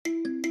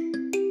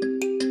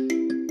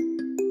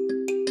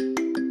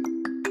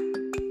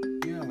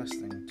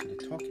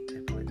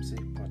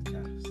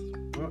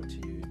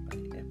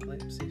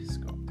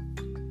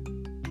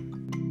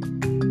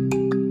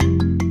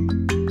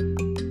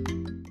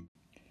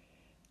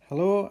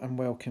Hello and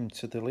welcome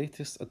to the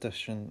latest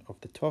edition of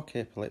the Talk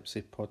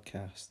Epilepsy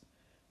podcast,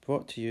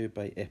 brought to you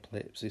by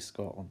Epilepsy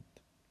Scotland.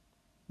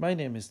 My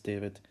name is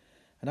David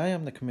and I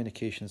am the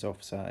Communications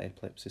Officer at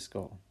Epilepsy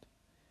Scotland.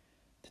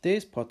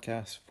 Today's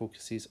podcast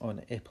focuses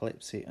on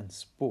epilepsy and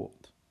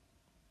sport.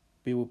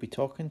 We will be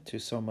talking to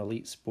some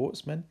elite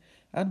sportsmen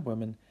and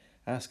women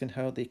asking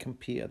how they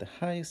compete at the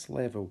highest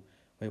level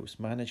whilst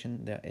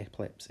managing their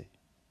epilepsy.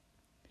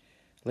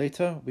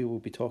 Later we will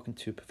be talking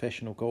to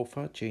professional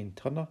golfer Jane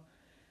Turner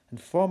and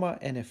former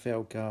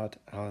NFL guard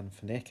Alan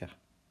Faneca.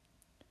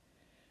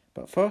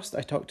 But first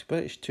I talked to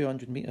British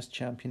 200 metres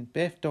champion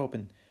Beth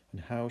Dobbin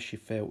on how she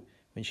felt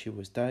when she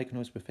was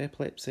diagnosed with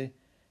epilepsy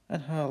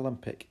and her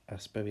Olympic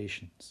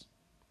aspirations.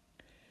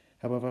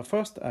 However,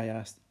 first I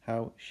asked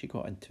how she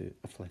got into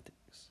athletics.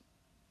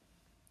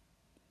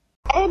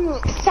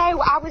 So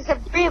I was a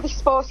really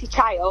sporty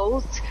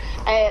child,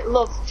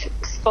 loved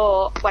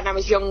sport when I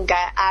was younger,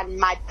 and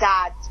my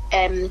dad,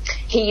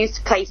 he used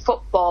to play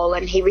football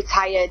and he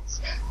retired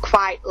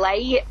quite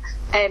late.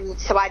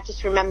 So I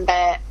just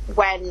remember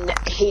when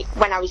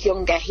I was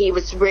younger, he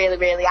was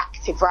really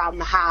active around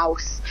the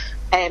house,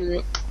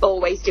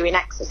 always doing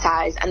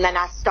exercise, and then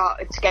I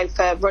started to go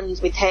for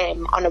runs with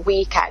him on a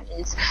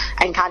weekend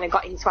and kind of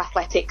got into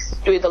athletics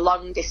through the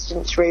long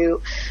distance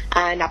route,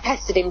 and I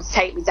pestered him to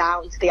take me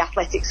down to the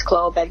athletics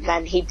club, and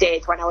then he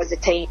did when I was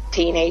a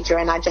teenager,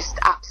 and I just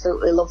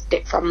absolutely loved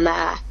it from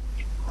there.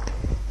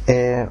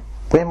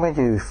 When were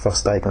you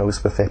first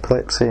diagnosed with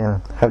epilepsy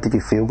and how did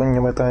you feel when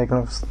you were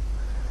diagnosed?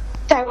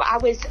 So I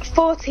was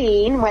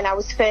 14 when I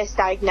was first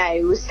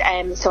diagnosed,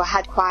 so I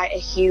had quite a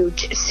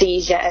huge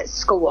seizure at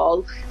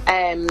school,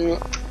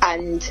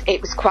 and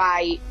it was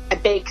quite a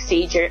big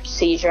seizure,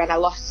 and I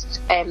lost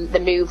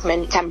the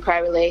movement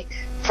temporarily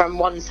from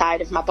one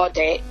side of my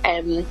body,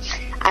 and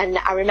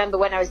I remember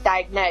when I was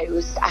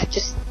diagnosed, I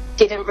just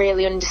didn't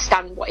really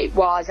understand what it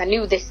was. I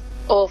knew this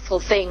awful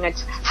thing had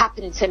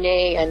happened to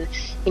me, and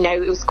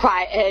it was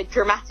quite a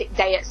dramatic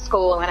day at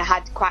school, and I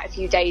had quite a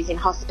few days in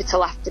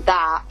hospital after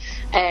that,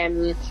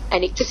 and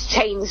it just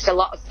changed a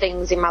lot of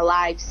things in my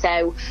life.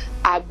 So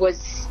I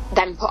was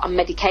then put on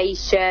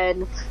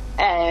medication,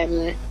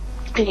 and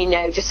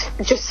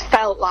just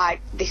felt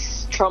like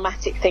this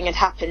traumatic thing had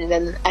happened,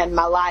 and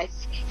my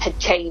life had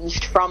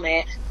changed from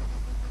it.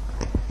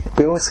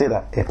 We always say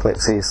that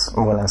epilepsy is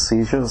more than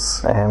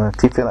seizures. Do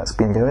you feel that's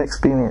been your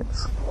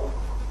experience?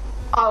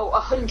 Oh,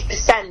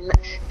 100%.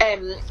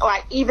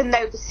 Even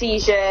though the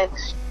seizure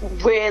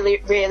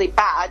really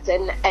bad,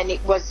 and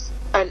it was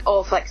an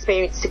awful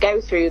experience to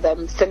go through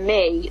them, for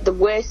me, the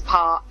worst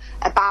part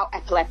about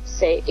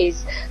epilepsy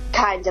is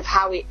kind of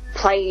how it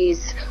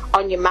plays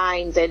on your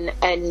mind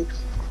and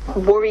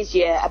worries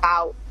you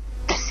about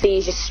a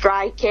seizure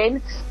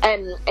striking.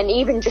 And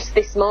even just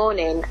this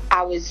morning,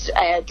 I was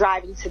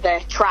driving to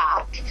the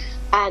track,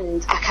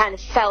 and I kind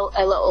of felt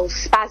a little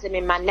spasm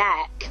in my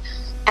neck.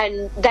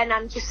 And then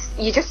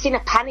you're just in a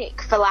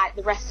panic for like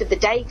the rest of the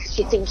day, because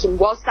you're thinking,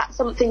 was that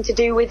something to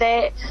do with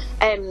it?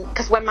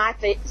 Because when my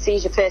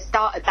seizure first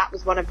started, that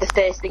was one of the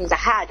first things I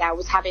had. I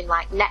was having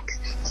like neck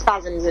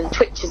spasms and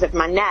twitches of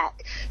my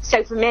neck.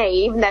 So for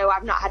me, even though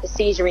I've not had a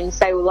seizure in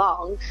so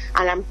long,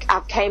 and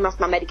I've came off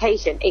my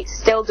medication, it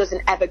still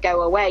doesn't ever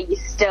go away. You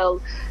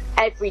still,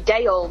 every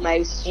day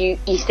almost, you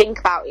think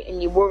about it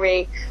and you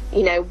worry,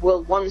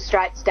 will one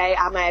strike today?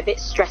 Am I a bit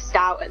stressed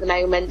out at the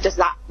moment? Does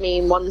that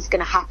mean one's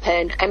going to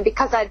happen? And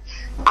because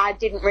I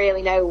didn't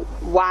really know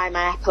why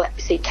my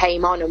epilepsy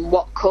came on and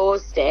what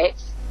caused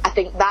it, I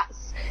think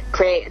that's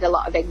created a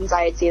lot of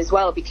anxiety as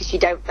well, because you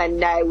don't then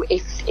know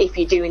if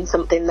you're doing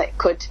something that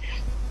could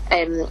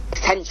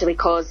potentially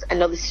cause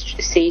another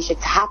seizure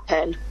to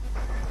happen.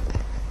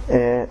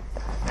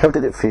 How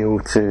did it feel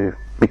to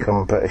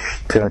become British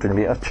 200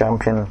 metre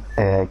champion,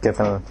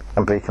 given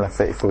and breaking a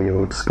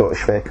 34-year-old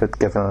Scottish record,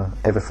 given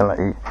everything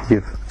that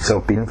you've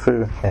sort of been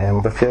through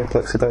with your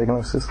epilepsy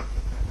diagnosis?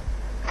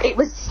 It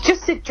was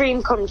just a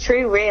dream come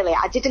true, really.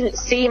 I didn't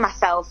see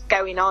myself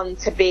going on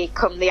to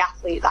become the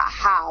athlete that I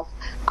have.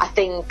 I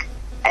think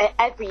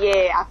every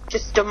year I've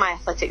just done my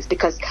athletics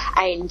because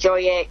I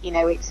enjoy it.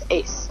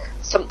 It's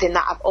something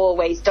that I've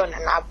always done,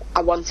 and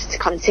I wanted to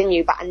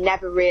continue, but I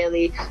never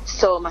really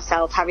saw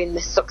myself having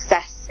the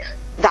success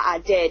that I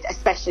did,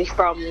 especially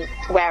from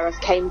where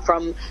I've came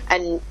from.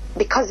 And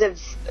because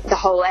of the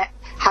whole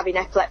having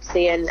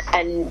epilepsy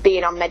and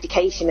being on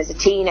medication as a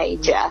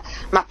teenager,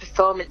 my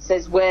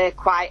performances were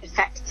quite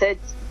affected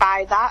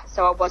by that.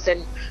 So I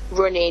wasn't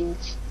running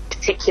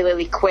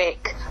particularly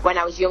quick when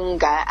I was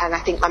younger, and I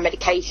think my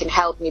medication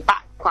held me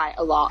back quite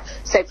a lot.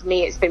 So for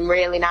me, it's been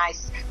really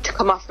nice to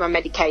come off my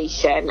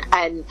medication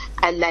and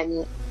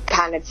then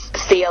kind of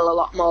feel a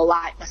lot more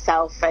like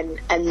myself, and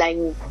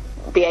then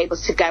be able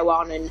to go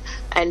on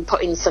and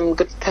put in some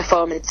good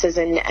performances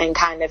and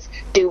kind of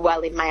do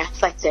well in my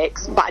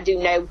athletics. But I do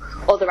know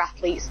other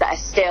athletes that are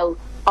still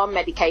on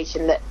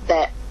medication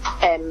that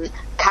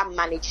can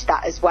manage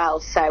that as well.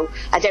 So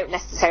I don't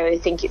necessarily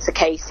think it's a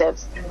case of,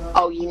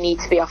 oh, you need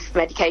to be off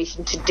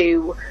medication to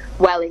do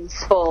well in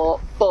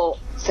sport. But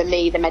for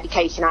me, the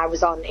medication I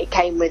was on, it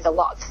came with a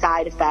lot of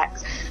side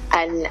effects,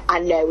 and I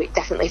know it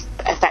definitely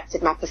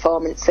affected my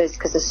performances,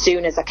 because as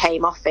soon as I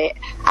came off it,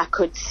 I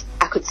could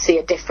see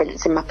a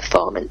difference in my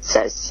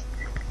performances.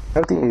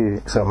 How do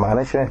you sort of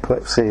manage your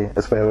epilepsy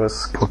as well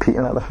as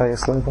competing at the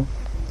highest level?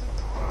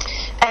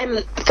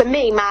 For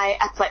me, my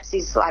epilepsy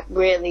is like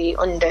really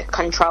under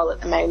control at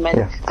the moment.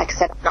 Yeah. Like I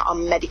said, I'm not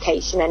on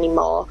medication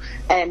anymore.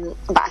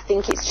 But I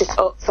think it's just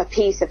for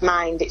peace of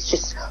mind. It's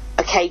just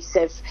a case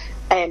of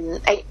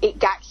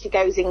it actually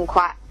goes in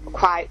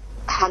quite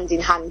hand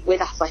in hand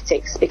with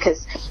athletics,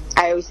 because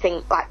I always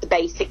think like the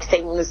basic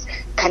things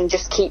can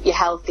just keep you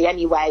healthy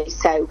anyway.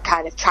 So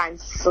kind of trying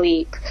to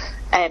sleep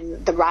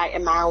the right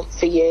amount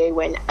for you,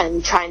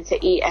 and trying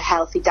to eat a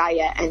healthy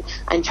diet,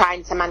 and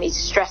trying to manage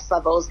stress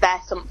levels.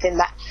 They're something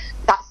that's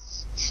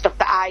stuff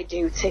that I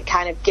do to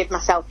kind of give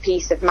myself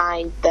peace of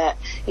mind that,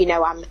 you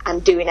know, I'm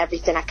doing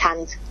everything I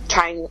can to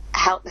try and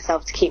help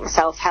myself to keep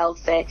myself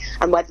healthy,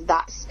 and whether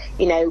that's,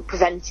 you know,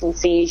 preventing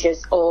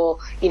seizures or,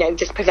 you know,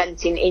 just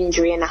preventing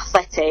injury in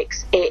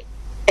athletics, it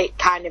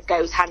kind of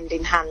goes hand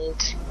in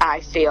hand, I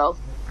feel.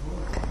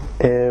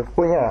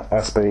 What are your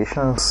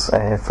aspirations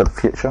for the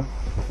future?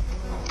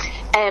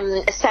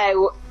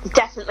 So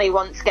definitely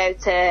want to go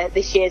to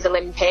this year's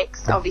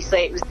Olympics. Obviously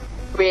it was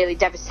really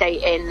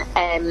devastating,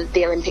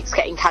 the Olympics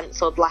getting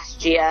cancelled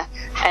last year,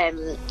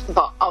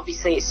 but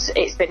obviously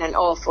it's been an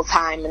awful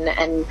time, and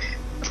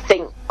I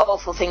think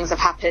awful things have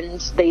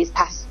happened these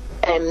past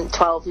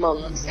 12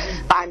 months,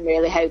 but I'm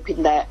really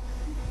hoping that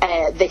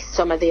this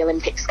summer the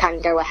Olympics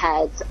can go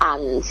ahead,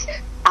 and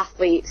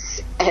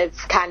athletes have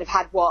kind of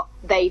had what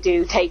they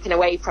do taken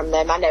away from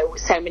them. I know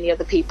so many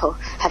other people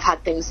have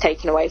had things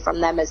taken away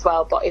from them as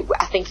well, but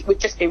I think it would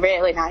just be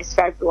really nice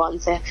for everyone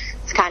to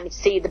kind of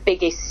see the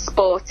biggest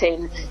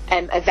sporting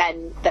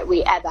event that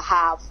we ever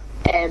have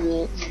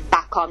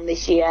back on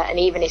this year, and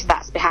even if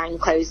that's behind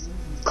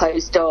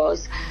closed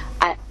doors,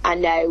 I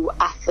know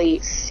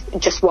athletes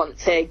just want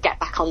to get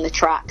back on the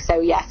track. So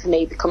yeah, for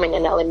me, becoming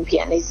an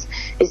Olympian is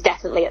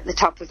definitely at the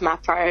top of my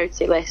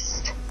priority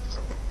list.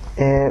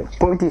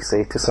 What would you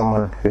say to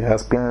someone who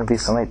has been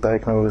recently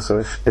diagnosed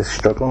or is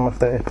struggling with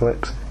their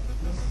epilepsy?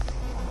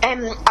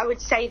 I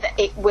would say that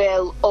it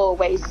will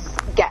always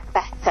get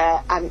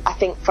better, and I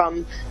think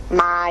from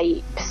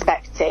my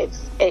perspective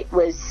it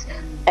was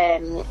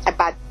a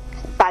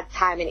bad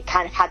time, and it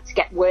kind of had to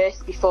get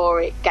worse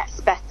before it gets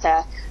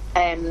better,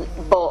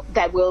 but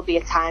there will be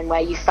a time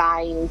where you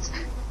find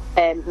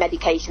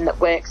medication that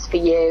works for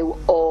you,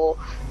 or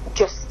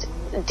just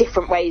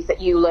different ways that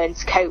you learn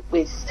to cope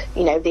with,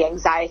 you know, the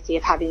anxiety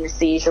of having a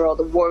seizure or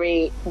the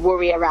worry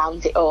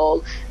around it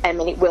all, and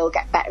it will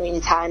get better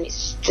in time.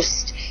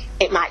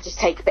 It might just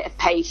take a bit of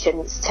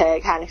patience to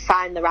kind of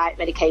find the right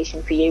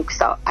medication for you,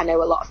 because I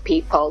know a lot of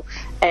people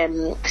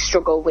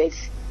struggle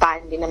with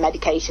finding a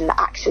medication that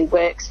actually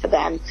works for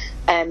them,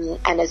 and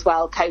as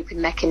well coping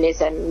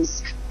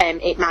mechanisms.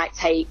 It might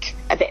take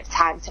a bit of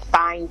time to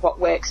find what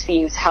works for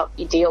you to help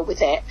you deal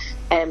with it,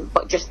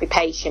 but just be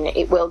patient.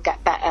 It will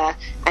get better,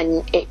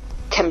 and it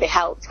can be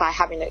helped by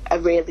having a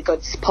really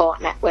good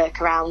support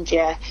network around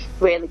you,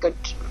 really good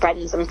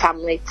friends and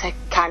family to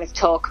kind of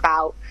talk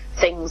about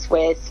things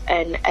with,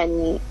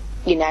 and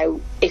you know,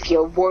 if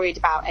you're worried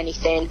about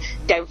anything,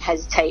 don't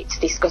hesitate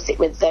to discuss it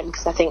with them,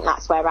 because I think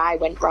that's where I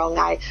went wrong.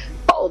 I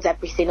bottled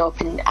everything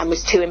up and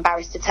was too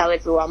embarrassed to tell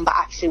everyone, but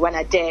actually when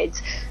I did,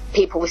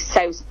 people were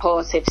so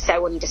supportive,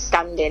 so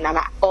understanding, and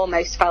I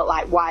almost felt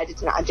like, why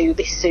didn't I do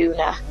this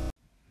sooner?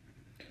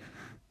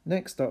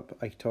 Next up,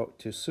 I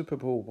talked to Super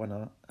Bowl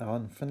winner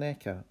Alan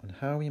Faneca on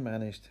how he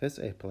managed his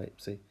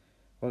epilepsy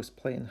whilst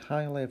playing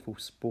high-level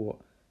sport,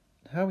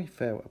 and how he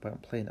felt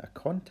about playing a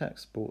contact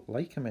sport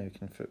like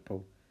American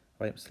football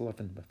whilst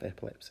living with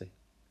epilepsy.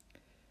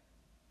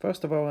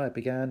 First of all, I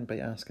began by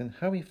asking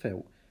how he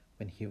felt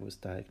when he was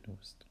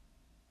diagnosed.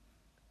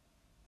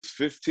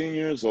 15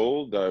 years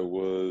old. I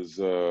was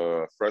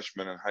a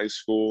freshman in high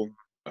school.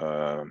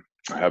 I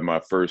had my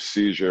first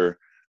seizure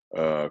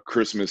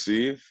Christmas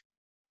Eve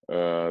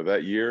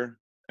that year,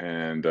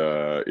 and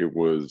it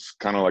was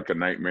kind of like a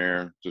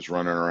nightmare, just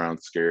running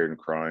around scared and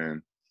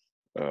crying.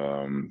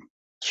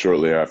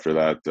 Shortly after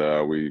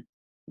that, we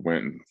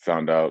went and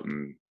found out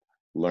and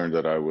learned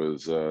that I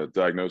was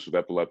diagnosed with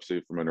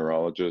epilepsy from a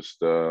neurologist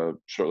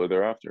shortly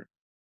thereafter.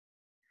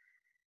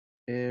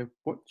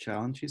 What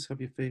challenges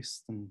have you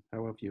faced, and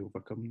how have you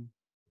overcome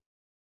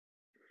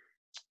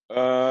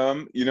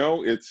them? You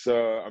know, it's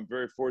I'm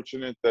very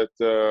fortunate that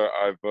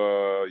I've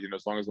you know,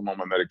 as long as I'm on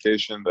my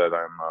medication, that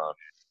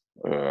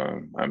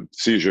I'm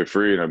seizure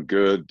free and I'm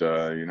good.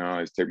 You know,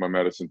 I take my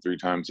medicine 3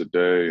 times a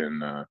day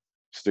and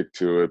stick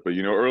to it. But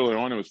you know, early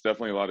on, it was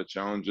definitely a lot of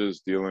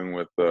challenges dealing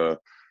with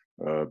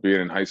being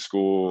in high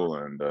school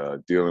and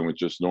dealing with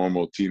just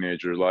normal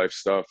teenager life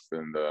stuff,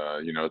 and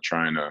you know,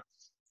 trying to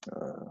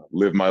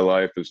live my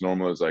life as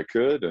normal as I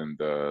could, and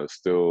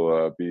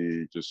still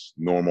be just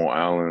normal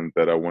Alan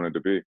that I wanted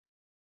to be.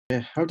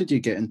 How did you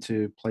get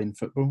into playing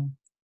football?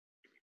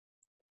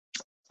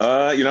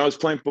 I was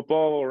playing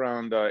football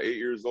around 8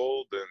 years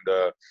old,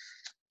 and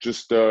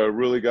just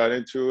really got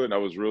into it. And I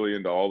was really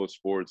into all the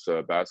sports: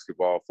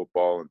 basketball,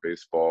 football, and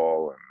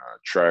baseball, and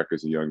track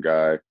as a young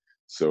guy.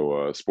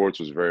 So sports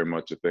was very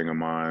much a thing of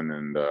mine,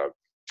 and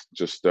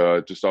just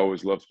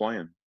always loved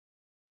playing.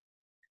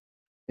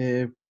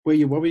 Were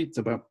you worried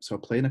about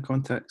sort of playing a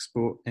contact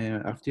sport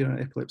after your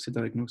epilepsy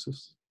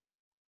diagnosis?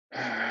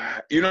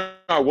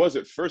 I was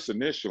at first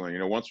initially.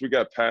 Once we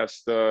got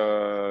past,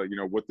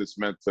 what this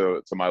meant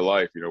to my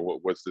life.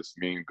 What's this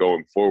mean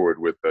going forward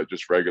with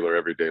just regular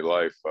everyday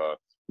life.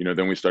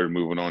 Then we started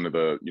moving on to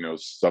the,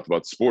 stuff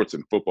about sports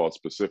and football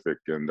specific.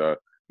 And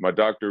my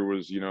doctor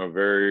was,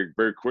 very,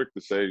 very quick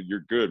to say,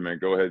 "You're good, man.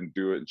 Go ahead and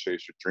do it and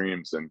chase your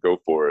dreams and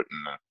go for it."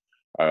 And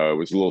I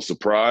was a little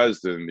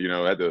surprised, and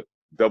had to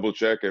double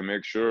check and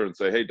make sure and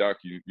say, "Hey, doc,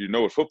 you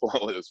know what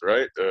football is,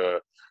 right?"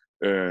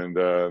 And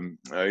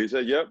he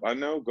said, "Yep, I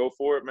know. Go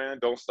for it, man.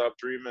 Don't stop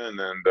dreaming,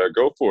 and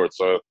go for it."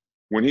 So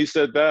when he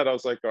said that, I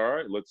was like, "All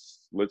right,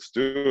 let's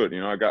do it."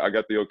 I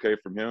got the okay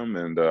from him,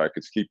 and I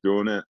could keep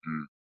doing it,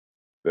 and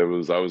I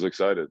was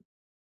excited.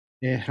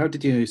 Yeah, how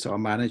did you sort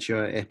of manage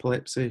your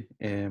epilepsy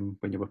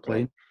when you were Oh.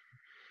 playing?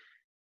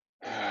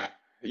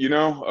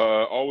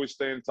 Always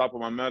staying on top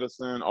of my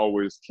medicine,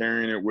 always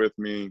carrying it with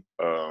me.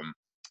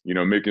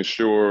 Making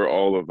sure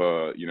all of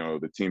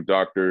the team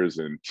doctors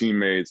and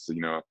teammates,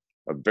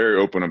 are very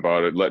open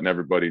about it, letting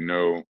everybody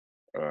know,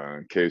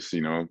 in case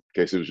it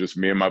was just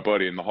me and my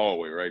buddy in the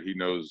hallway, right? He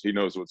knows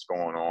what's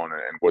going on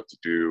and what to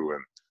do,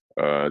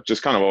 and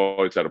just kind of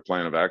always had a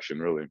plan of action,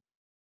 really.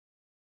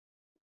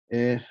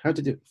 How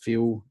did it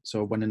feel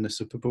sort of winning the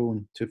Super Bowl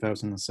in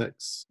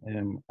 2006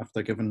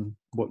 after given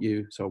what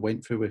you sort of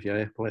went through with your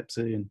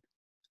epilepsy and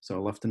sort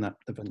of lifting up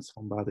the Vince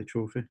Lombardi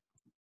trophy?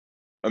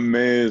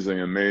 Amazing,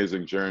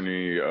 amazing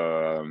journey.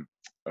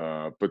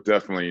 But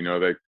definitely,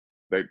 that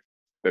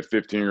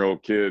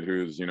 15-year-old kid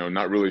who's,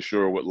 not really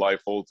sure what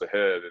life holds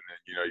ahead. And then,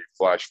 you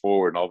flash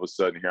forward and all of a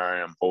sudden here I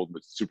am holding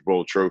the Super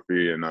Bowl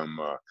trophy, and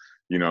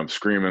I'm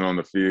screaming on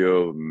the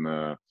field. And,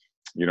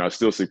 I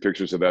still see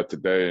pictures of that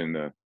today, and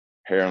the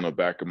hair on the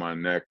back of my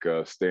neck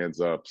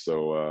stands up.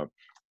 So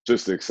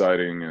just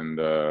exciting,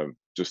 and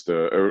just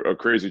a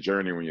crazy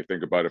journey when you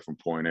think about it from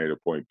point A to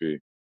point B.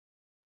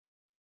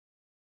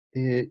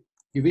 Uh,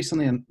 you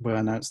recently were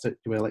announced that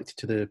you were elected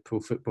to the Pro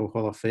Football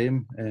Hall of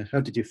Fame.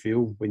 How did you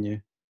feel when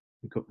you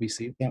got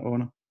received that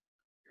honour?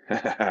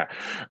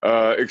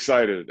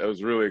 Excited. I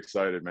was really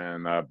excited,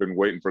 man. I've been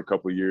waiting for a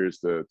couple of years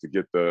to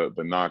get the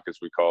knock, as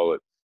we call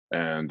it,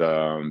 and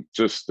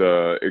just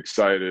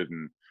excited,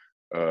 and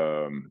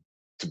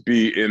to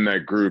be in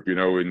that group.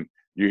 And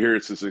you hear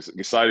it's this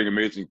exciting,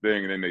 amazing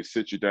thing, and then they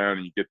sit you down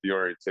and you get the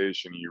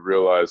orientation, and you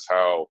realize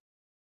how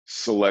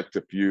select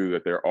a few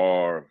that there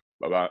are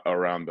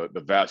around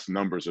the vast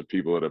numbers of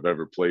people that have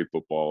ever played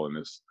football in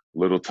this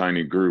little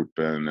tiny group,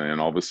 and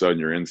all of a sudden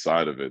you're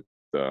inside of it.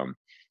 Um,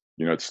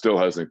 it still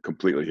hasn't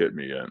completely hit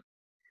me yet.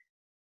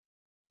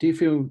 Do you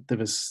feel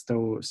there is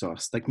still sort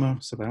of stigma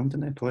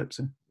surrounding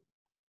epilepsy?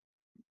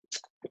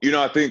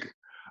 I think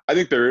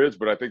there is,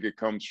 but I think it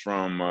comes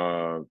from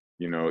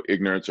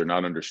ignorance or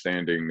not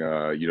understanding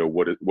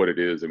what it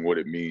is and what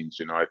it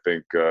means. I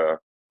think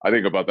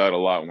about that a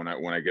lot when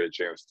I get a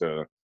chance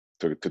to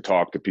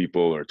talk to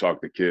people or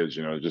talk to kids.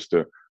 Just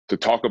to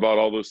talk about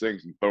all those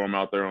things and throw them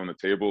out there on the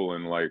table,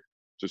 and like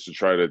just to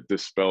try to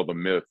dispel the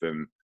myth,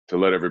 and to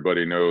let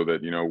everybody know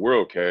that we're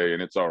okay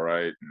and it's all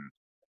right. And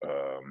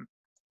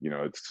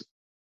it's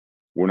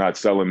we're not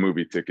selling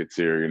movie tickets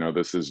here.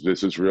 This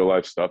is real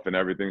life stuff, and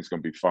everything's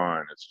gonna be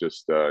fine. It's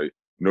just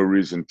no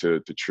reason to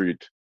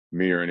treat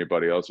me or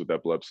anybody else with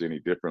epilepsy any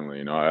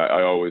differently.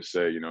 I always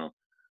say,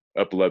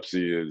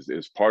 epilepsy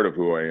is part of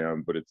who I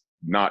am, but it's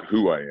not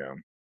who I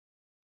am.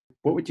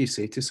 What would you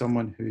say to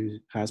someone who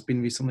has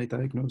been recently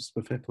diagnosed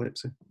with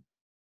epilepsy?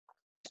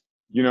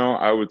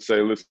 I would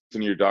say listen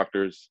to your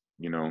doctors.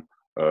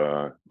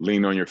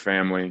 Lean on your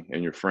family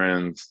and your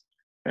friends,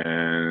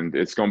 and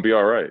it's gonna be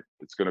all right.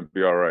 It's gonna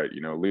be all right.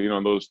 Lean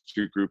on those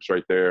two groups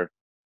right there,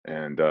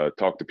 and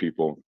talk to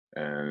people,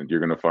 and you're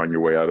gonna find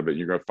your way out of it.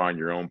 You're gonna find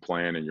your own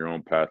plan and your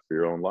own path for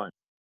your own life.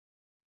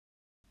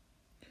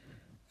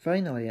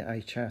 Finally, I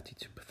chatted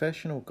to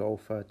professional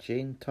golfer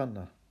Jane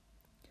Turner.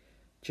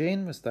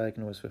 Jane was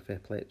diagnosed with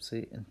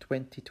epilepsy in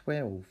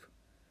 2012.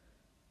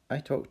 I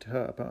talked to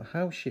her about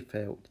how she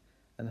felt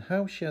and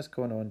how she has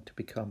gone on to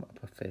become a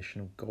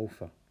professional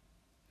golfer.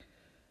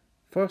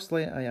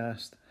 Firstly, I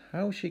asked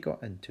how she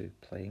got into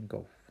playing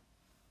golf.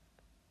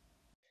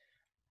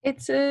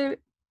 It's a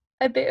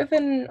bit of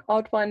an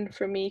odd one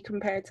for me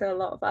compared to a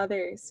lot of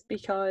others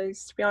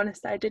because, to be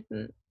honest, I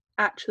didn't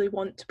actually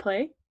want to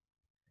play.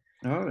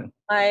 Oh,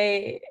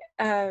 I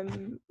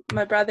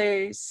my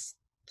brother's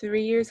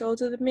 3 years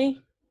older than me,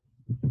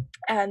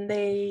 and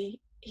he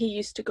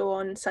used to go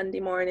on Sunday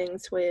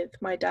mornings with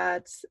my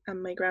dad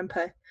and my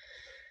grandpa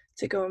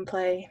to go and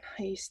play.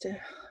 I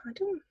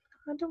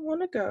don't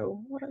want to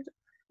go.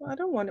 I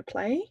don't want to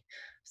play.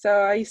 So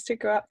I used to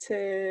go up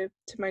to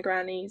my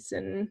granny's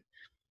and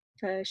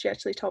She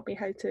actually taught me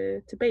how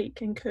to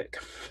bake and cook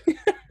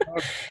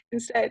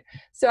instead.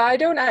 So I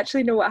don't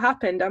actually know what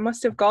happened. I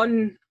must have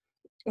gone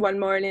one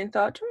morning and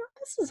thought, oh,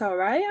 this is all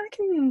right. I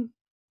can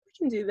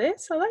do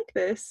this. I like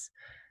this.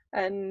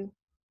 And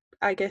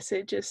I guess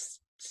it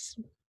just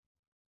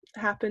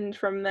happened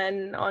from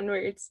then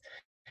onwards.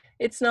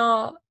 It's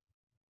not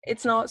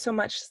so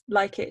much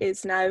like it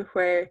is now,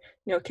 where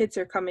kids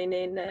are coming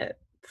in at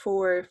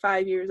 4 or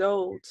 5 years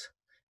old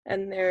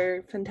and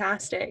they're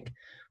fantastic.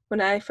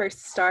 When I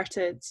first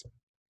started,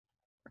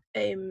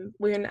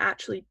 we didn't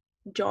actually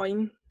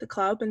join the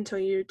club until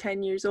you're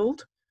 10 years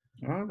old.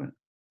 Oh,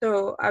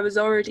 So I was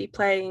already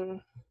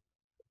playing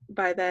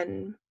by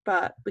then,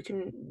 but we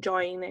couldn't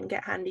join and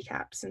get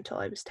handicaps until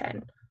I was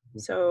 10.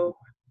 So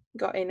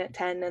got in at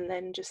 10 and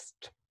then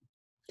just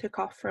took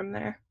off from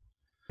there.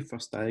 you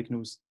first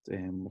diagnosed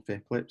with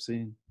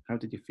epilepsy, how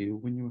did you feel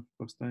when you were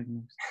first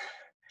diagnosed?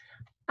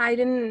 I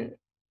didn't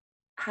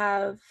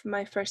have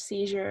my first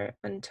seizure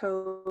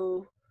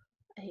until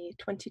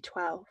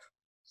 2012.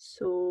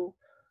 So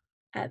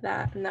and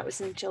that was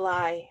in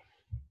July.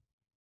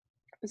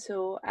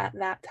 So at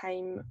that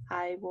time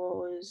I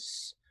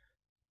was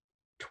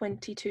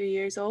 22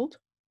 years old.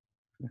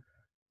 Yeah.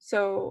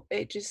 So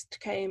it just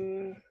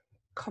came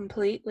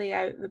completely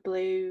out of the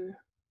blue,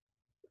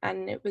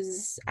 and it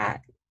was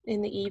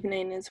in the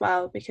evening as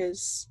well,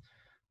 because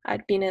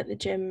I'd been at the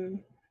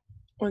gym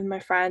with my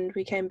friend.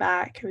 We came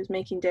back, I was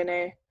making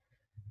dinner.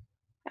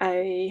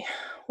 I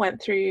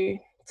went through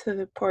to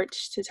the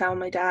porch to tell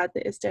my dad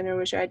that his dinner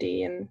was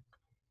ready, and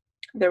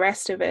the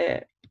rest of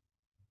it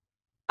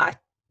I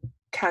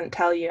can't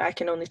tell you. I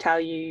can only tell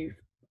you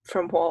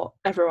from what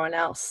everyone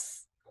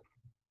else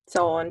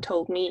saw and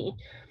told me.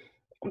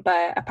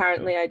 But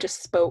apparently I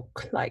just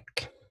spoke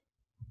like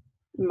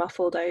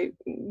muffled out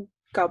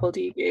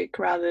gobbledygook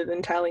rather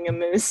than telling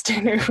him his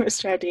dinner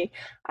was ready,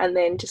 and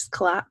then just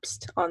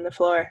collapsed on the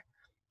floor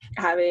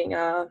having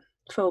a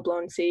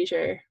full-blown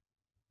seizure.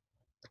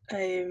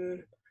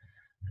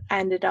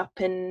 Ended up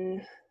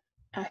in,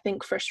 I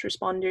think first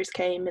responders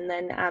came, and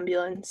then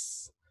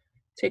ambulance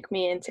took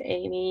me into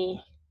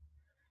A&E.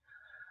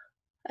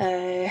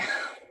 I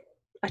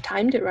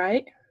timed it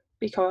right,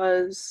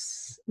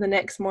 because the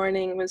next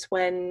morning was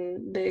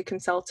when the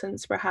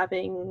consultants were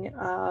having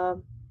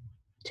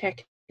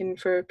check-in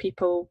for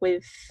people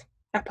with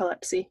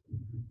epilepsy.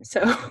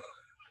 So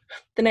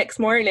the next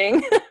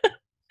morning,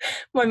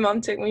 my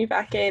mum took me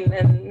back in,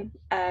 and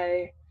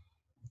I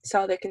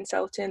saw the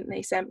consultant.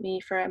 They sent me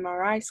for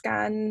MRI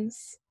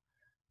scans.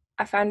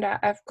 I found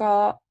out I've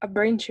got a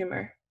brain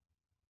tumor.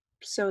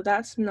 So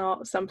that's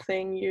not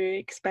something you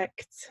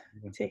expect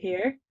to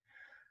hear.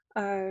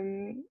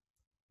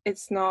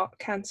 It's not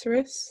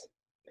cancerous.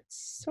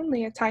 It's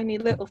only a tiny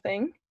little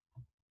thing.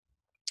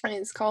 And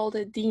it's called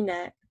a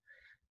DNET,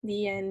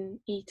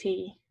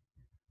 DNET.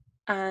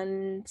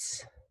 And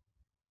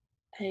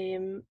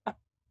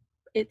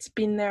it's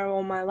been there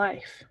all my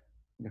life.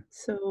 Yeah.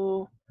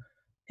 So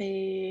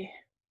I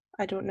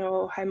don't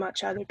know how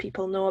much other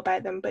people know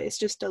about them, but it's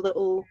just a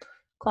little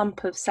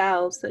clump of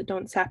cells that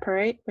don't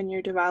separate when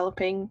you're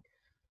developing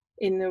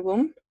in the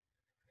womb.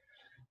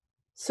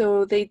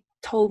 So they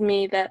told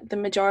me that the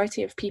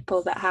majority of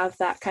people that have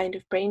that kind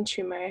of brain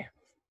tumor,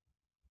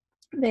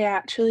 they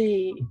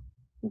actually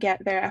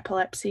get their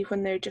epilepsy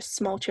when they're just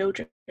small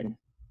children.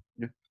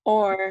 Yeah.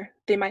 Or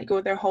they might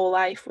go their whole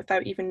life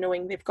without even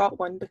knowing they've got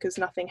one, because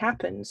nothing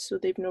happens, so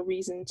they've no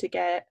reason to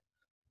get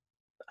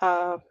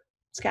a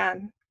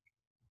scan.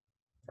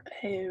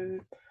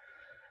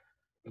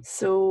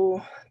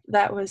 So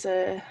that was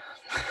a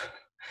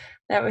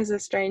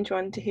strange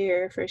one to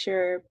hear for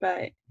sure,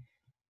 but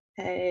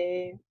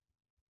I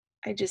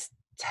just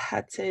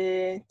had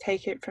to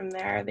take it from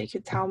there. They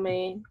could tell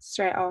me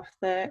straight off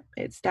that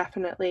it's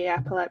definitely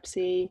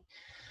epilepsy,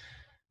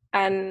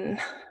 and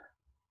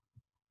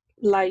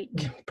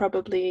like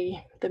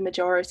probably the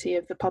majority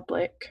of the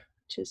public,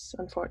 which is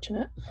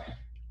unfortunate,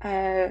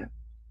 I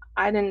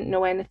didn't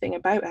know anything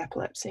about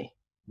epilepsy.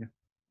 Yeah.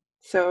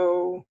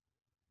 So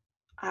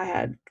I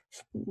had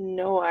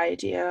no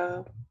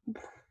idea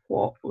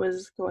what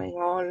was going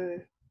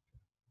on,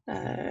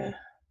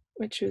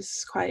 which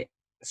was quite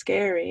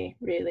scary,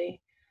 really.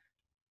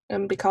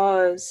 And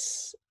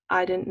because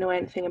I didn't know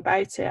anything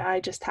about it, I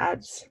just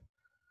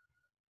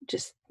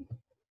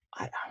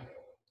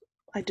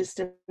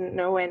didn't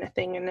know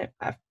anything, and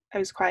I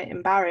was quite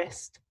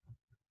embarrassed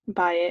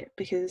by it,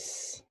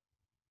 because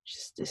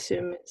just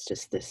assume it's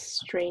just this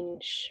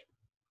strange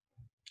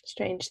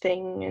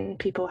thing, and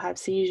people have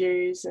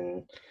seizures.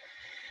 And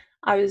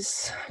I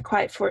was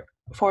quite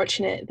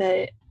fortunate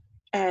that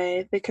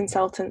the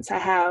consultants I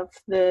have,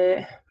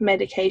 the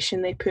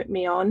medication they put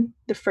me on,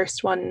 the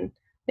first one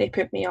they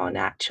put me on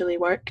actually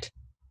worked.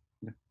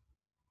 Yeah.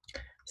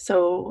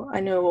 So I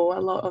know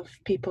a lot of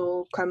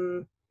people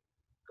come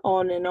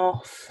on and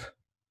off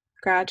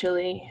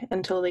gradually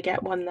until they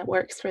get one that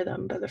works for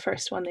them, but the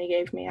first one they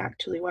gave me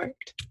actually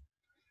worked.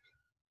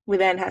 We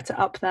then had to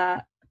up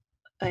that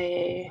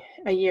a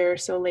year or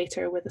so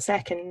later with a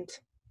second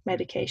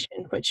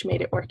medication, which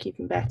made it work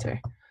even better.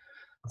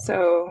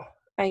 So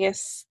I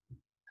guess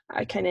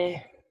I kind of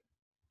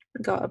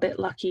got a bit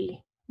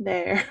lucky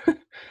there.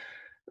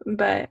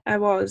 But I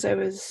was,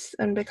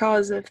 and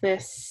because of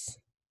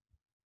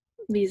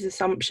these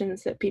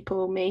assumptions that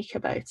people make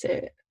about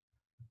it,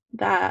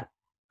 that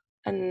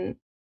and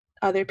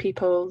other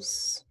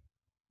people's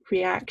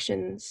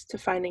reactions to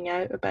finding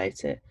out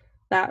about it,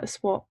 that's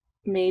what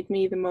made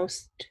me the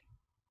most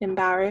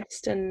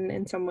embarrassed and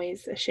in some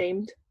ways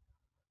ashamed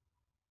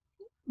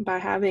by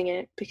having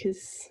it,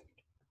 because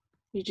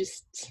you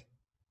just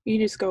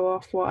go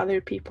off what other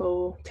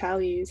people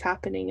tell you is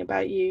happening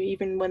about you,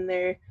 even when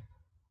they're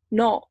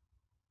not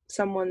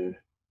someone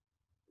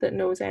that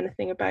knows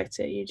anything about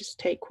it. You just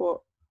take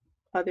what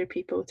other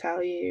people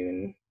tell you,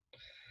 and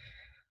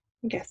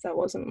I guess that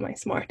wasn't my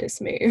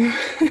smartest move.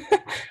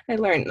 I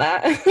learned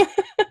that.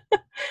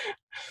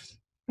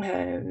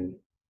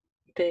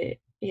 But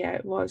yeah,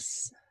 it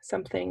was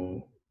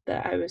something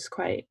that I was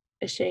quite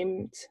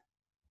ashamed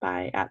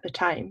by at the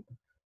time.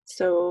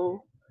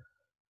 So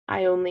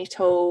I only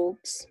told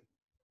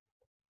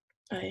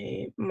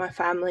my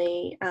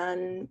family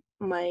and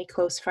my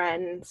close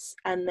friends,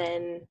 and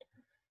then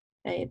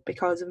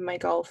because of my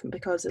golf and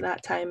because at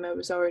that time I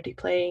was already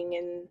playing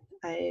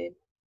in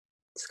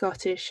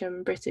Scottish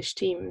and British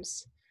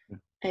teams,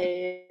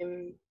 I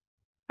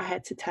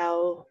had to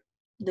tell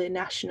the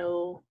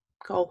national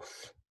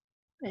golf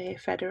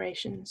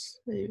federations.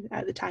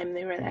 At the time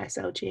they were the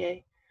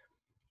SLGA.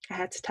 I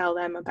had to tell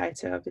them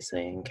about it,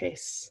 obviously, in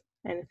case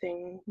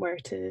anything were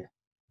to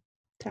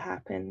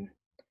happen.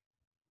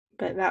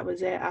 But that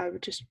was it. I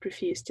would just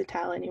refuse to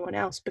tell anyone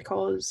else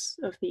because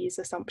of these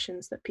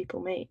assumptions that people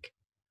make.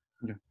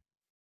 Yeah.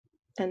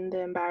 And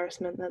the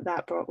embarrassment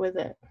that brought with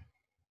it.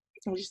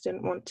 I just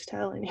didn't want to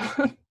tell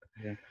anyone.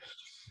 Yeah.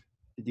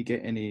 Did you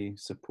get any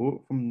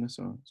support from the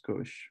sort of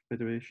Scottish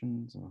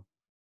federations, or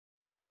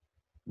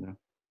no?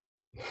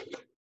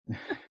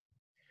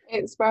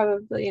 It's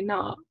probably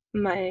not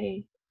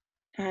my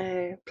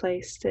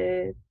place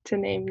to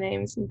name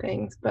names and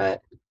things,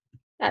 but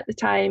at the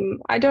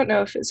time, I don't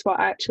know if it's what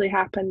actually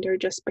happened or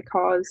just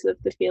because of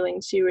the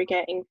feelings you were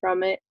getting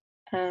from it,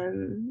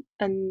 and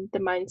the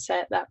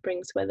mindset that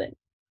brings with it.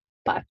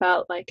 But I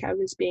felt like I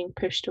was being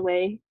pushed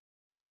away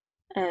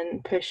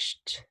and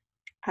pushed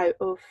out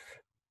of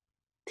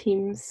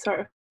teams,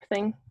 sort of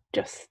thing,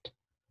 just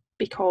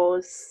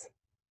because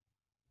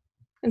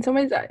in some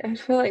ways I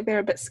feel like they're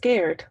a bit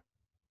scared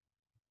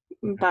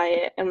by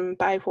it and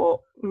by what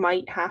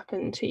might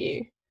happen to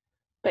you.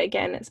 But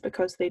again, it's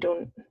because they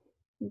don't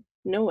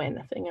know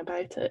anything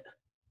about it.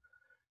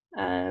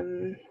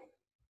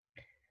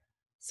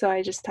 So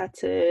I just had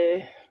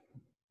to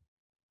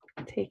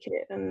take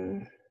it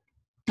and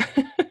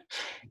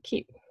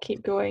keep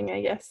going,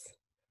 I guess.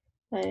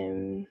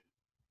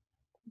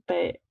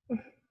 But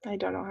I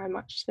don't know how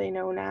much they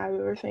know now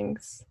or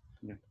things.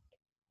 Yeah.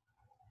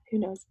 Who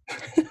knows?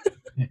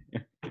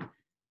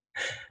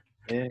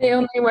 They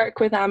only work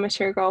with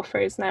amateur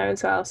golfers now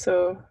as well,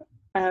 so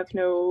I have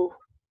no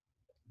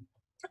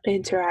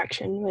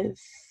interaction with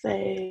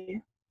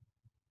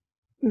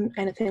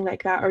anything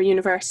like that, or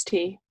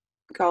university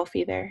golf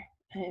either.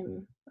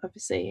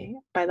 Obviously,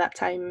 by that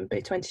time, by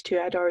 22,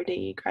 I'd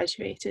already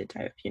graduated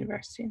out of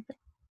university.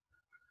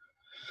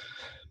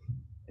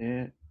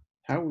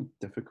 How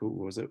difficult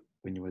was it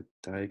when you were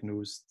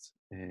diagnosed,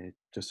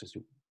 just as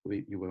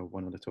you were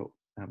one of the top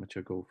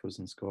amateur golfers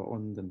in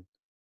Scotland, and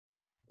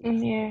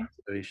Yeah,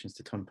 aspirations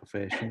to turn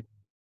professional?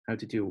 How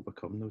did you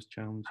overcome those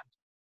challenges?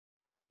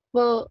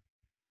 well,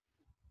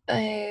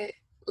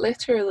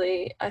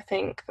 literally, I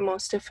think the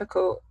most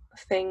difficult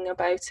thing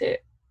about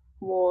it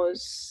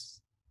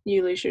was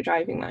you lose your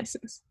driving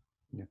license.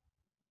 Yeah.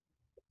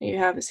 You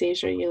have a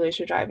seizure, you lose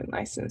your driving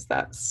license.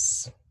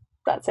 That's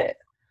it.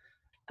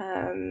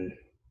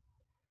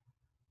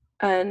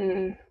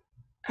 And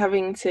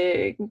having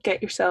to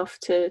get yourself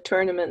to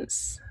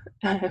tournaments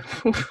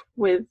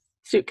with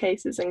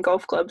suitcases and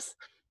golf clubs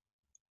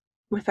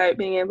without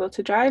being able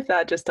to drive,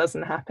 that just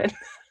doesn't happen.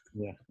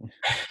 Yeah.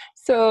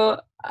 So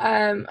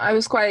I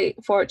was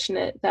quite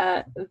fortunate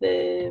that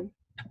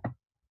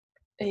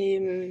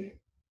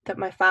that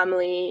my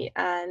family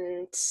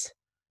and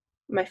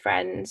my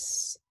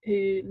friends,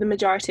 who the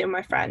majority of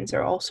my friends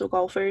are also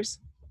golfers,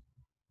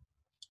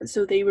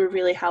 so they were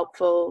really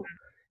helpful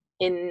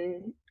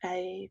in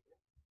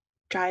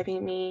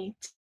driving me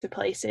to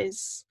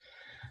places.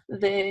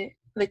 The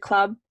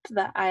club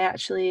that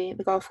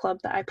the golf club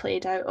that I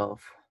played out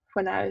of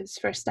when I was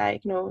first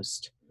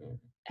diagnosed,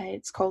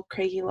 it's called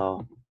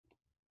Craigielaw.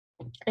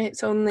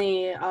 It's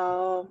only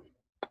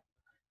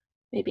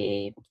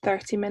maybe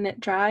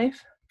 30-minute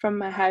drive from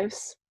my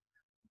house,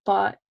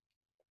 but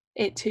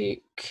it took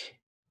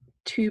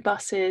 2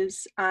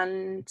 buses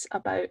and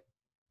about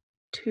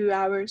 2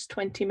 hours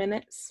 20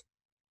 minutes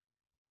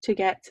to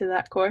get to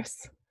that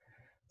course.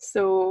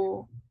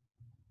 So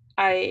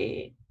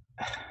it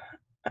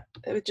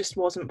just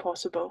wasn't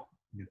possible.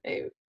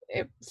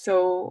 Yeah.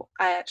 So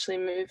I actually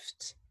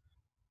moved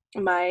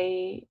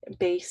my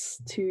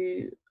base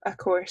to a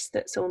course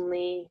that's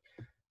only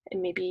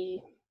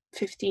maybe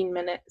 15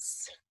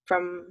 minutes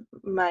from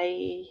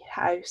my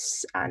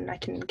house, and I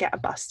can get a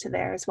bus to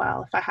there as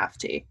well if I have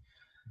to.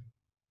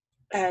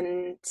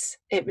 And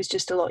it was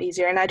just a lot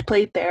easier. And I'd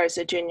played there as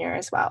a junior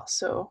as well,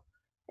 so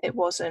it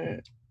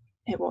wasn't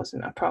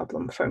a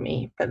problem for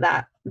me. But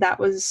that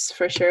was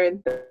for sure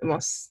the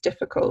most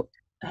difficult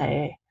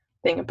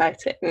thing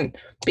about it, and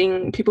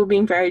people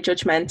being very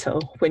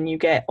judgmental when you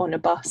get on a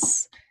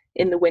bus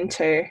in the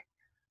winter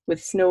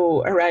with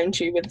snow around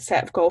you with a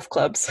set of golf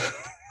clubs.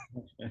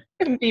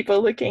 And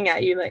people looking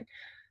at you like,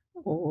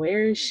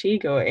 where is she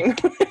going?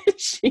 What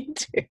is she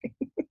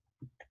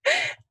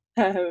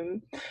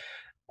doing?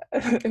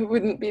 It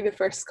wouldn't be the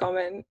first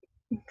comment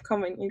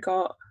you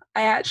got.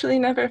 I actually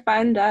never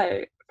found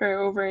out for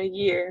over a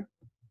year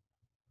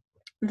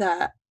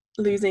that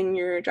losing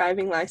your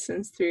driving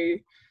license through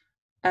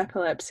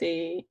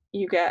epilepsy,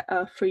 you get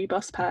a free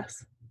bus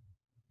pass.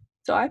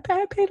 So I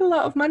paid a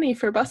lot of money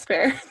for bus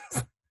fares.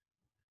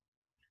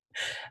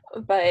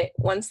 But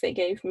once they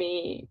gave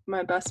me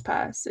my bus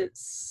pass, it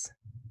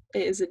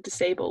is a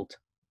disabled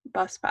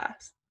bus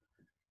pass.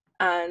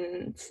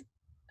 And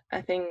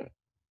I think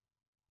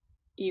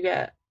you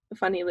get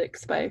funny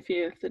looks by a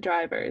few of the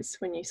drivers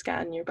when you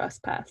scan your bus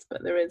pass,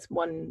 but there is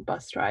one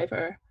bus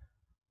driver.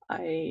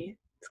 I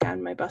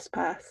scanned my bus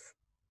pass.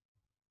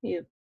 He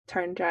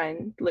turned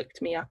around,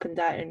 looked me up and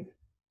down.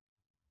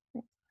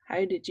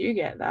 How did you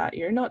get that?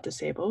 You're not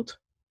disabled.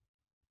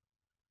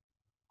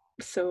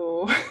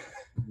 So,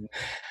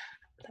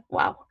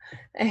 wow.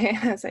 I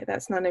was like,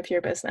 that's none of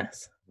your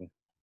business.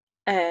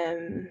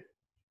 And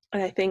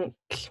I think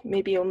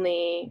maybe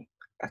only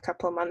a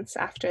couple of months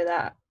after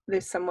that,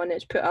 there's someone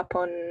had put up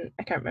on,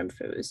 I can't remember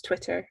if it was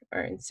Twitter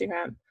or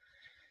Instagram,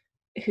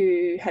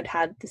 who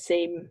had the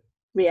same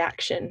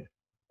reaction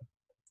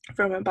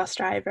from a bus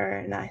driver.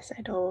 And I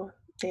said, oh,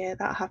 yeah,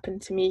 that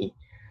happened to me.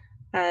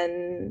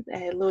 And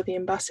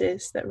Lothian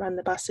Buses that run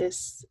the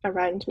buses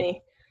around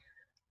me,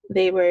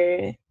 they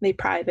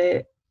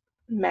private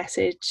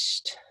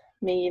messaged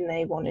me, and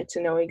they wanted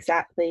to know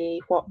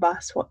exactly what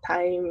bus, what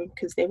time,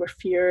 because they were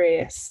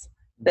furious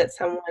that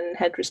someone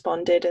had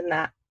responded in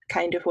that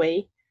kind of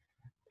way.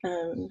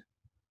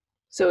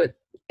 So it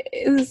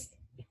is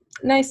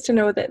nice to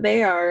know that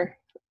they are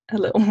a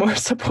little more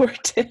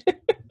supportive.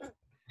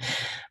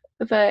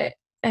 But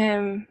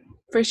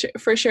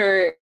for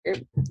sure,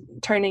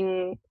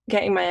 getting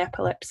my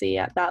epilepsy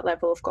at that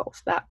level of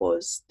golf, that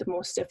was the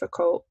most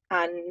difficult,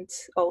 and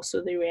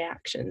also the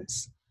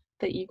reactions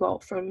that you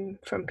got from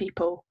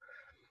people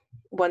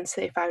once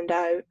they found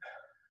out.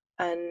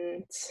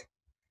 And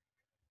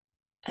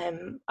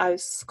I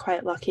was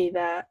quite lucky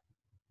that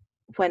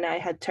when I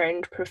had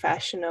turned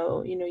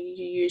professional, you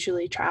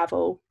usually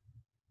travel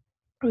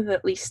with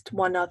at least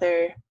one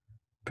other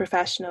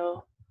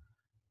professional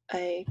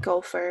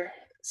golfer,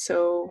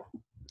 so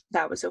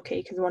that was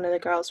okay, because one of the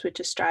girls would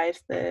just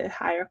drive the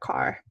hire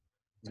car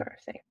sort of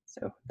thing,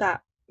 so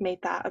that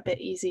made that a bit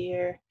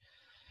easier.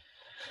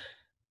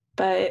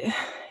 But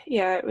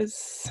yeah, it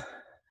was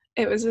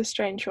a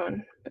strange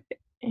one, but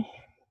I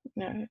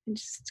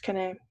just kind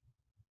of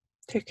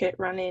took it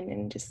running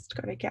and just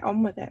got to get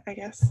on with it, I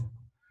guess.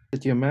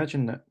 Did you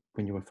imagine that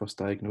when you were first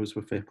diagnosed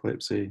with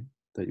epilepsy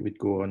that you would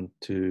go on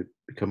to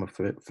become a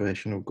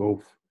professional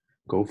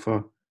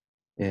golfer,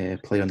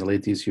 play on the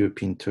Ladies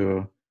European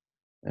Tour,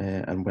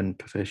 and win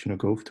professional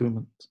golf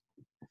tournaments?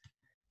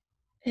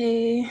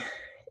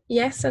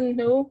 Yes and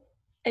no.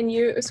 I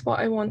knew it was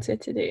what I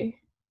wanted to do.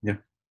 Yeah.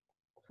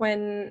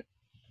 When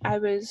I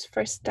was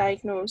first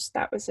diagnosed,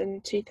 that was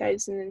in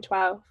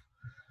 2012,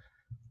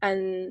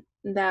 and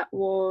that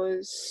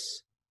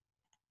was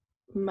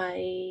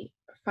my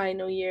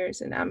final year as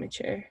an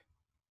amateur.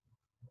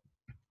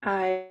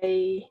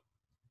 And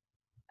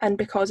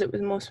because it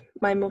was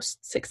my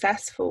most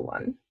successful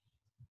one,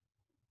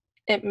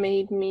 it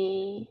made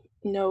me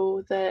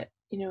know that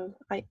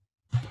I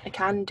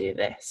can do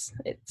this.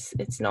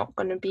 It's not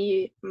going to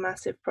be a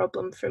massive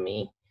problem for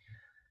me.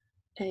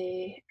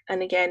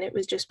 And again, it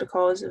was just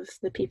because of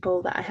the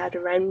people that I had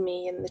around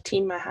me and the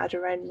team I had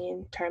around me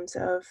in terms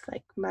of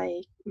like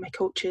my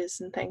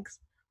coaches and things.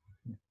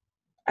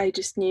 I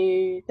just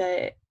knew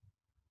that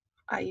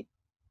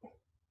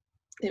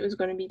it was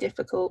going to be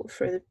difficult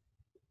for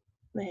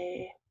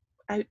the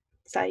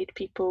outside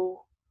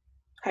people,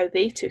 how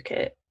they took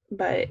it,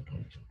 but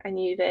I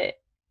knew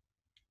that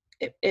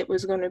it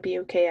was going to be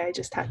okay. I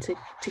just had to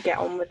get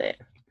on with it.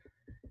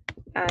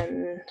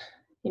 And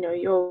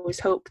you always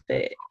hope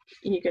that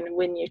you're going to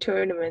win your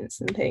tournaments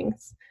and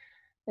things.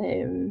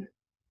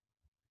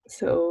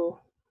 So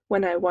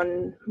when I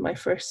won my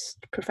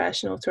first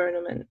professional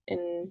tournament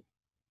in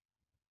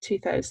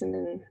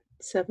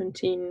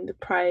 2017, the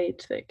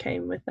pride that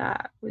came with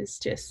that was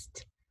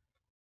just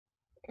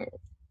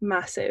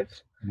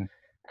massive. Yeah.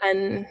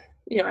 And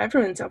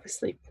everyone's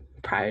obviously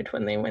proud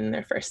when they win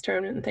their first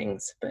tournament and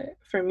things, but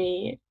for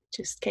me it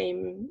just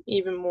came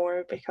even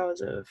more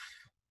because of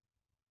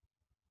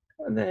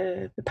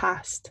the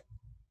past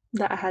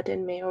that I had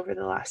in me over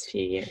the last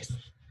few years.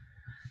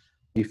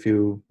 Do you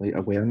feel like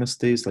awareness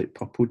days like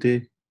Purple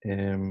Day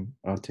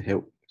are to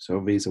help sort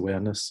of raise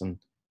awareness and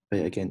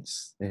fight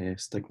against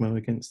stigma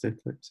against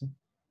epilepsy?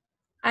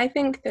 I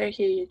think they're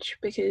huge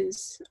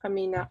because, I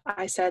mean,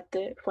 I said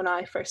that when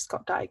I first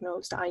got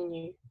diagnosed, I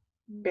knew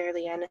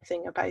barely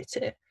anything about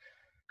it.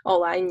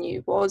 All I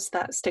knew was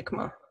that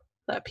stigma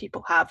that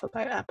people have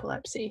about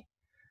epilepsy.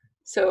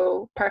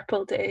 So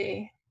Purple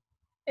Day,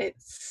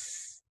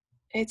 it's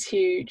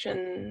huge,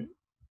 and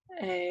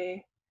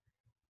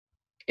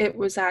it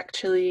was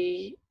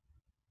actually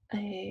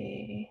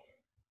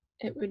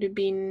it would have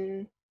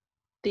been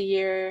the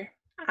year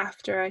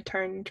after I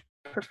turned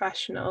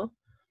professional.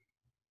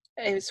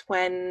 It was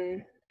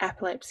when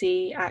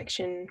Epilepsy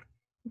Action,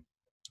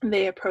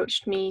 they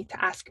approached me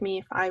to ask me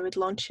if I would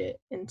launch it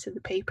into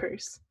the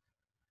papers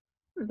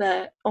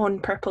that on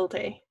Purple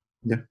Day.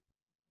 Yeah.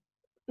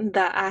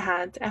 That I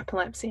had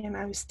epilepsy and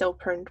I was still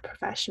turned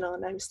professional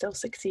and I was still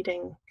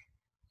succeeding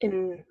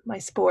in my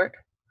sport.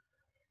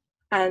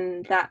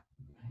 And that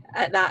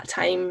at that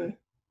time,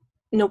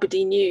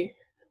 nobody knew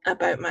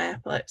about my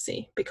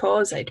epilepsy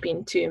because I'd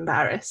been too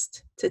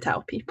embarrassed to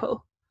tell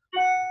people.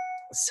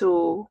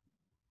 So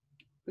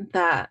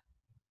that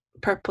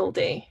Purple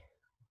Day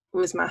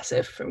was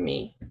massive for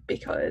me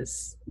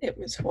because it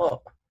was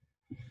what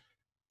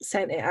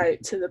sent it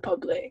out to the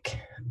public.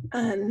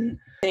 And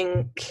I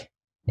think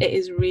it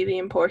is really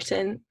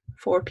important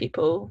for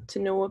people to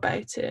know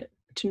about it,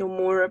 to know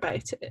more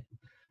about it.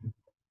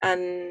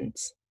 And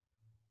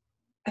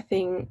I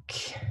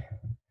think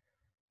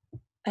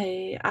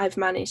I've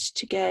managed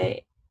to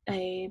get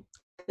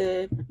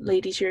the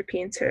Ladies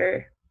European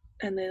Tour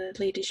and the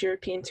Ladies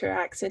European Tour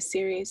Access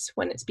Series.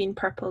 When it's been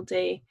Purple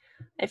Day,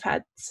 I've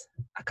had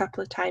a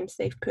couple of times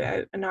they've put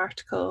out an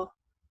article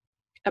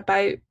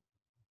about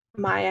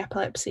my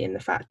epilepsy and the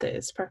fact that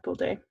it's Purple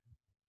Day.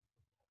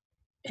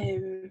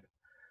 And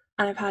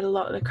I've had a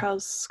lot of the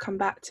girls come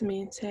back to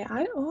me and say,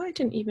 I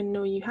didn't even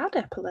know you had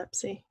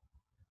epilepsy.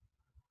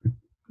 I'm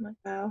like,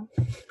 well,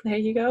 there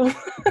you go.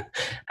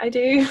 I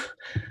do.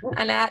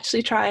 And I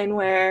actually try and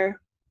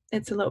wear,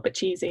 it's a little bit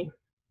cheesy,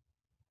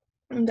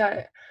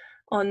 that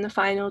on the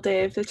final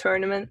day of the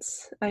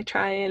tournaments, I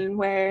try and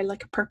wear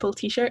like a purple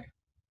t-shirt.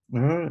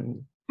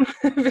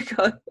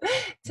 Because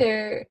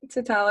to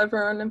tell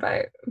everyone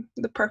about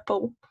the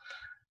purple.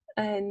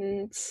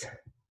 And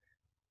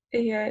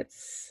yeah,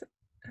 it's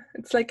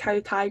like how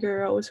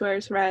Tiger always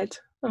wears red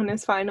on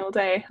his final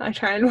day. I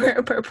try and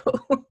wear purple.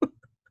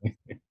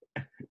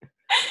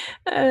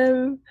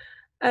 And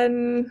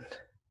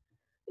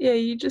yeah,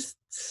 you just,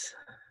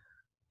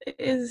 it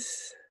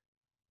is,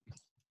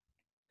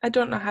 I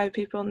don't know how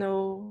people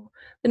know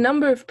the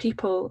number of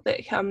people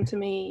that come to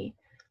me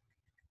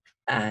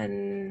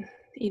and,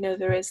 you know,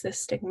 there is this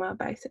stigma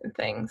about it and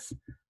things,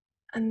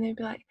 and they'd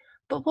be like,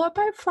 but what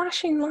about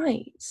flashing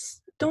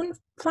lights? Don't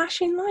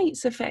flashing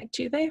lights affect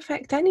you? They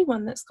affect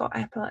anyone that's got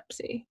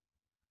epilepsy.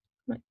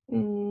 I'm like,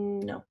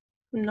 no,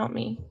 not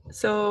me.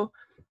 So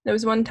there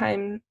was one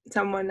time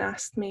someone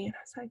asked me, and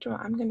I was like, you know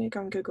what, I'm going to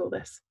go and Google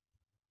this.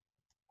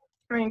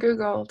 I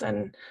Googled,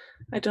 and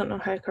I don't know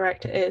how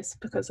correct it is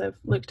because I've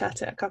looked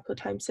at it a couple of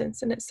times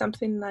since, and it's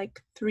something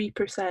like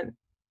 3%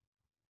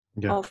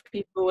 of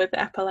people with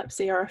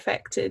epilepsy are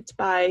affected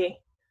by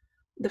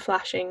the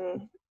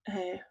flashing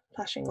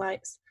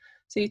lights.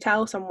 So you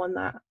tell someone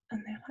that,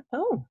 and they're like,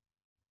 oh,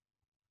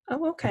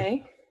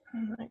 okay.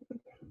 Like,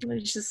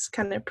 it just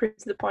kind of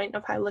proves the point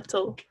of how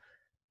little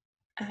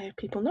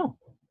people know.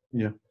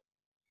 Yeah.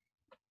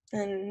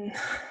 And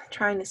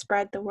trying to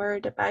spread the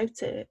word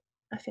about it,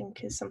 I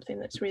think, is something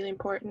that's really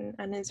important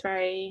and is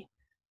very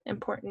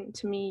important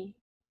to me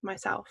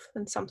myself,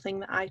 and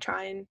something that I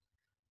try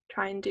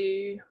and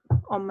do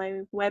on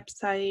my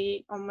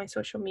website, on my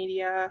social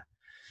media,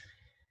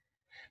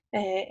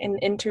 in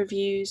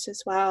interviews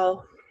as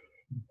well.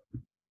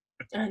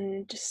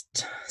 And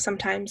just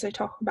sometimes I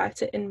talk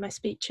about it in my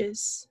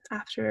speeches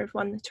after I've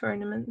won the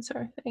tournament,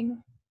 sort of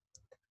thing.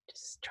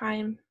 Just try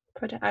and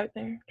put it out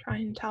there, try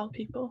and tell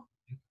people.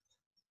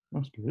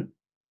 That's good.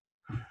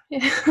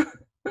 Yeah.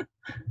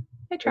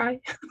 I try.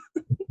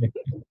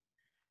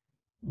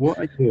 What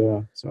are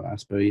your sort of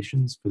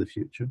aspirations for the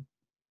future?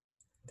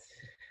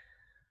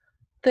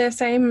 The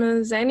same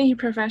as any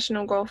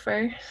professional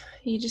golfer.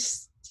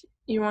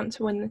 You want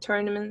to win the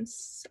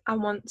tournaments. I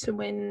want to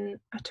win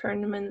a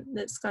tournament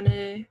that's going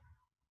to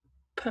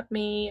put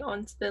me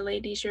onto the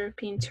Ladies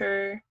European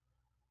Tour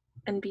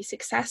and be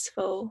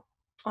successful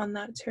on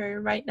that tour.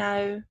 Right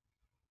now,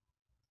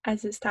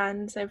 as it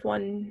stands, I've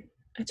won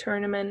a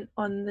tournament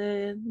on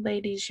the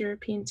Ladies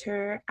European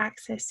Tour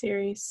Access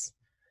Series.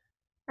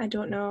 I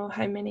don't know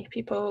how many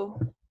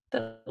people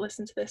that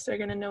listen to this are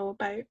going to know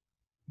about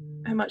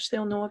how much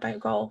they'll know about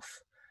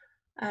golf,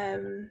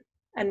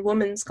 and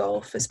women's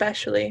golf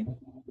especially.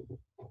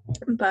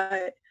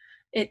 But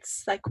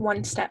it's like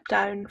one step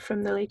down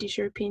from the Ladies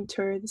European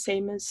Tour, the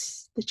same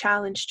as the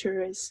Challenge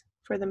Tour is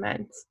for the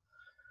men's.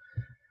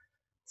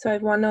 So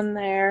I've won on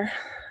there,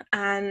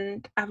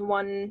 and I've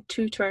won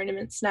 2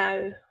 tournaments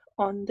now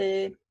on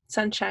the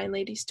Sunshine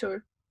Ladies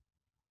Tour,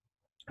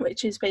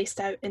 which is based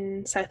out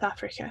in South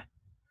Africa.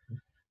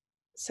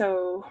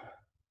 So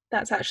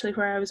that's actually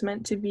where I was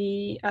meant to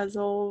be as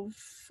of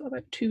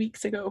about 2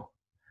 weeks ago.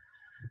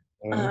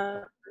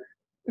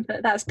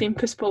 But that's been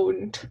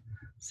postponed.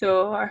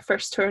 So our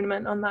first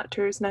tournament on that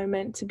tour is now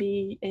meant to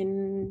be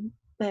in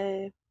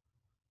the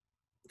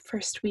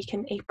first week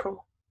in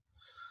April.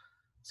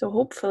 So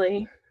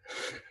hopefully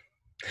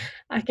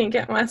I can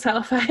get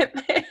myself out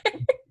there.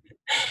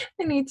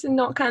 I need to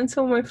not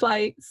cancel my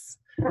flights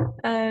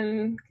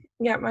and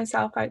get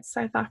myself out to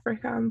South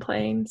Africa and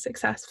playing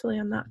successfully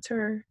on that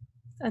tour.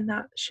 And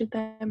that should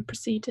then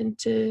proceed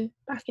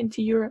back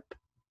into Europe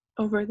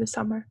over the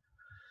summer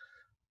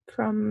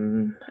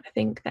from, I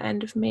think, the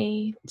end of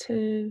May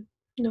to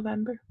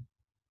November.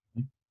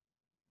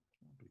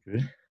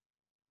 Great.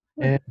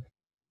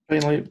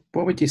 Finally,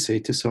 what would you say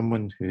to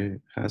someone who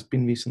has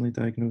been recently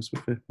diagnosed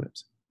with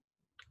epilepsy?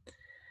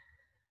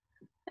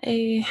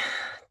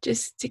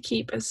 Just to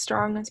keep as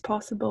strong as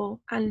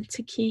possible and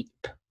to keep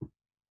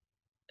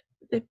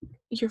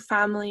your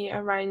family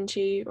around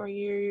you or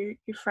your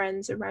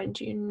friends around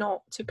you,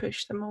 not to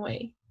push them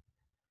away.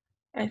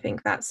 I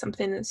think that's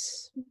something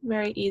that's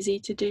very easy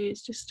to do,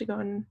 is just to go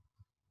and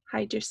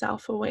hide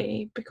yourself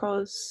away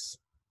because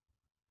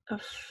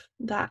of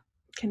that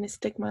kind of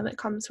stigma that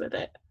comes with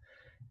it.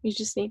 You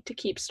just need to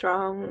keep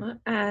strong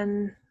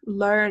and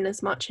learn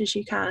as much as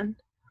you can.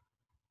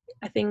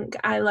 I think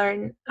I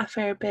learned a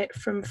fair bit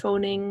from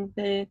phoning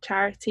the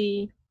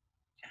charity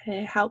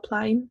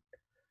helpline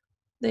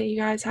that you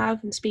guys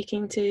have and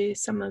speaking to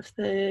some of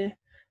the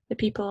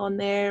people on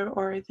there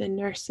or the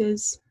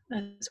nurses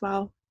as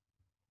well.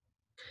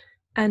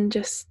 And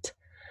just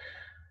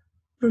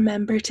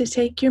remember to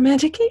take your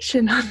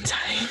medication on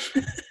time.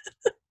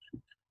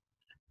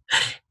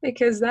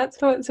 Because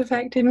that's what's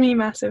affected me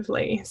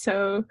massively.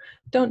 So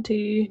don't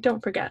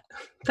forget.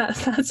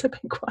 That's a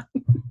big one.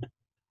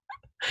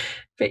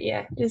 But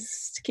yeah,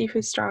 just keep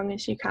as strong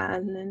as you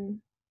can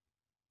and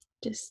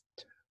just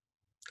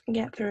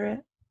get through it.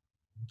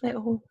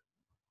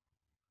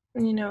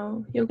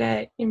 You'll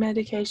get your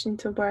medication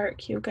to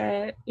work, you'll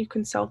get your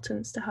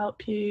consultants to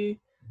help you.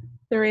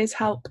 There is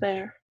help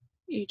there.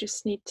 You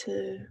just need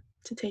to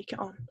take it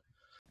on.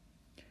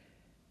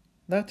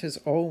 That is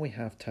all we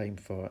have time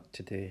for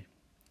today.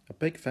 A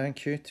big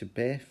thank you to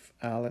Beth,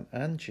 Alan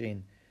and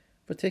Jane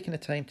for taking the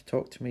time to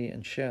talk to me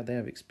and share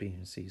their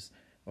experiences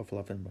of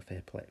living with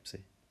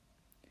epilepsy.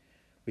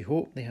 We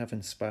hope they have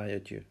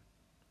inspired you.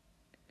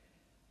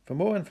 For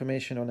more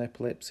information on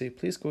epilepsy,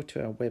 please go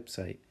to our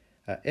website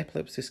at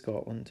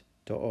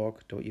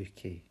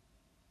epilepsyscotland.org.uk.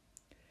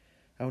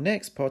 Our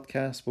next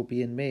podcast will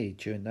be in May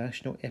during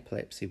National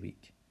Epilepsy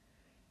Week.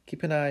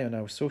 Keep an eye on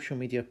our social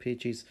media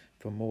pages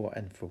for more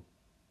info.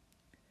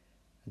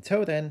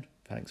 Until then,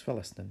 thanks for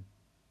listening.